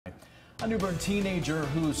A New Bern teenager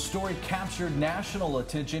whose story captured national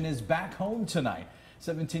attention is back home tonight.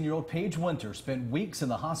 17-year-old Paige Winter spent weeks in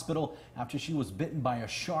the hospital after she was bitten by a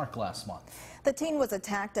shark last month. The teen was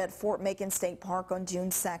attacked at Fort Macon State Park on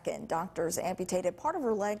June 2nd. Doctors amputated part of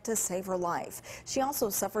her leg to save her life. She also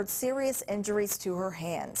suffered serious injuries to her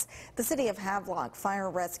hands. The City of Havelock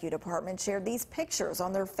Fire Rescue Department shared these pictures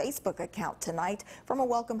on their Facebook account tonight from a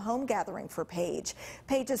welcome home gathering for Paige.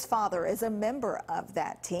 Paige's father is a member of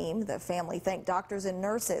that team. The family thanked doctors and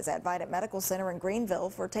nurses at Vidant Medical Center in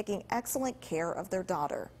Greenville for taking excellent care of their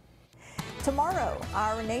daughter. Tomorrow,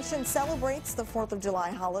 our nation celebrates the 4th of July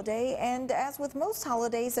holiday, and as with most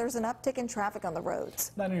holidays, there's an uptick in traffic on the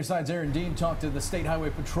roads. 9 on your side's Aaron Dean talked to the State Highway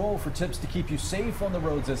Patrol for tips to keep you safe on the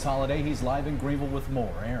roads this holiday. He's live in Greenville with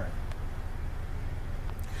more. Aaron.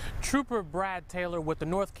 Trooper Brad Taylor with the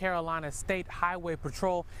North Carolina State Highway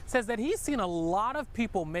Patrol says that he's seen a lot of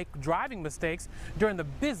people make driving mistakes during the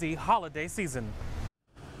busy holiday season.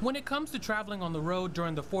 When it comes to traveling on the road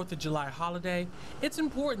during the 4th of July holiday, it's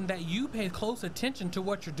important that you pay close attention to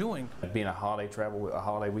what you're doing. Being a holiday a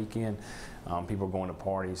holiday weekend, people are going to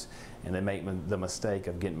parties and they make the mistake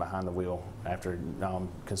of getting behind the wheel after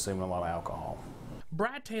consuming a lot of alcohol.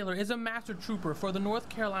 Brad Taylor is a master trooper for the North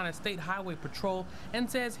Carolina State Highway Patrol and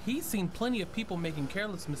says he's seen plenty of people making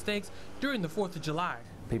careless mistakes during the 4th of July.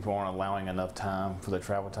 People aren't allowing enough time for the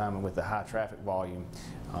travel time, and with the high traffic volume,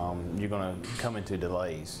 you're going to come into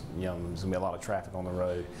delays. There's going to be a lot of traffic on the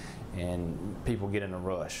road, and people get in a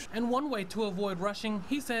rush. And one way to avoid rushing,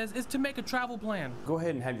 he says, is to make a travel plan. Go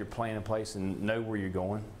ahead and have your plan in place and know where you're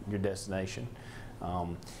going, your destination.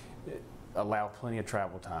 Allow plenty of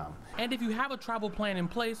travel time. And if you have a travel plan in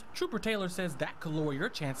place, Trooper Taylor says that could lower your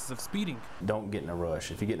chances of speeding. Don't get in a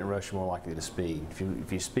rush. If you get in a rush, you're more likely to speed.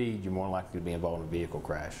 If you speed, you're more likely to be involved in a vehicle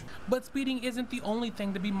crash. But speeding isn't the only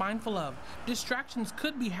thing to be mindful of. Distractions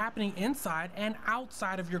could be happening inside and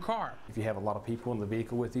outside of your car. If you have a lot of people in the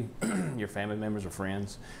vehicle with you, your family members or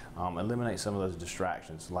friends, eliminate some of those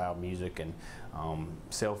distractions, loud music and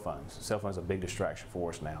cell phones. Cell phones are a big distraction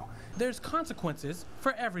for us now. There's consequences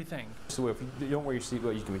for everything. So if you don't wear your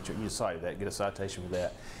seatbelt, you can be cited that, get a citation for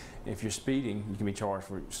that. If you're speeding, you can be charged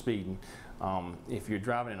for speeding. If you're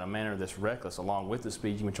driving in a manner that's reckless along with the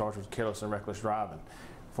speed, you can be charged with careless and reckless driving.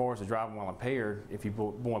 As far as the driving while impaired, if you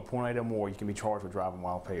go 0.8 or more, you can be charged with driving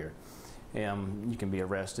while impaired. You can be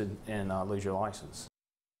arrested and lose your license.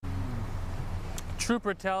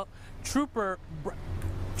 Trooper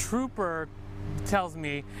tells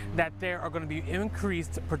me that there are going to be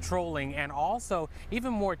increased patrolling and also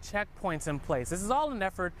even more checkpoints in place. This is all an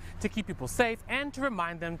effort to keep people safe and to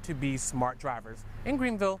remind them to be smart drivers. In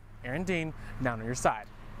Greenville, Aaron Dean, 9 on your side.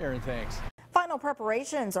 Aaron, thanks. Final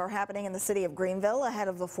preparations are happening in the city of Greenville ahead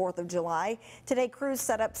of the 4th of July. Today, crews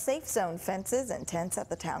set up safe zone fences and tents at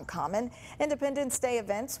the town common. Independence Day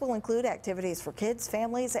events will include activities for kids,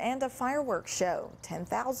 families, and a fireworks show.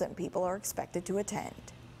 10,000 people are expected to attend.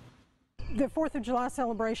 The 4th of July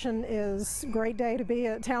celebration is a great day to be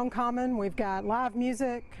at Town Common. We've got live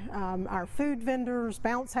music, our food vendors,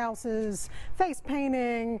 bounce houses, face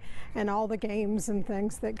painting, and all the games and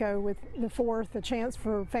things that go with the 4th. A chance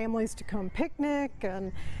for families to come picnic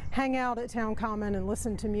and hang out at Town Common and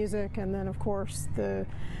listen to music. And then, of course, the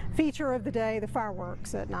feature of the day, the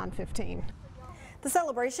fireworks at 9:15. The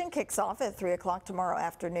celebration kicks off at 3 o'clock tomorrow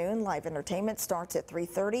afternoon. Live entertainment starts at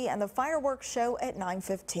 3:30 and the fireworks show at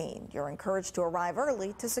 9:15. You're encouraged to arrive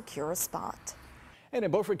early to secure a spot. And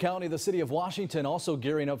in Beaufort County, the city of Washington also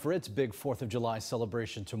gearing up for its big 4th of July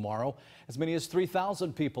celebration tomorrow. As many as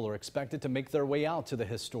 3,000 people are expected to make their way out to the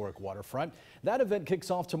historic waterfront. That event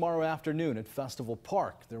kicks off tomorrow afternoon at Festival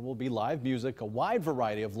Park. There will be live music, a wide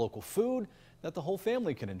variety of local food that the whole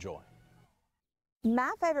family can enjoy.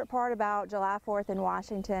 My favorite part about July 4th in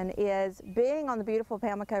Washington is being on the beautiful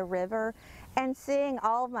Pamlico River and seeing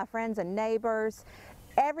all of my friends and neighbors,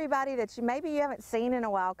 everybody that maybe you haven't seen in a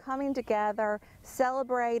while, coming together,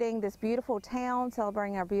 celebrating this beautiful town,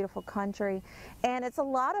 celebrating our beautiful country, and it's a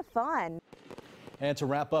lot of fun. And to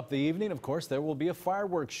wrap up the evening, of course, there will be a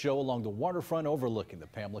fireworks show along the waterfront overlooking the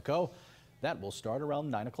Pamlico. That will start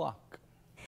around 9 o'clock.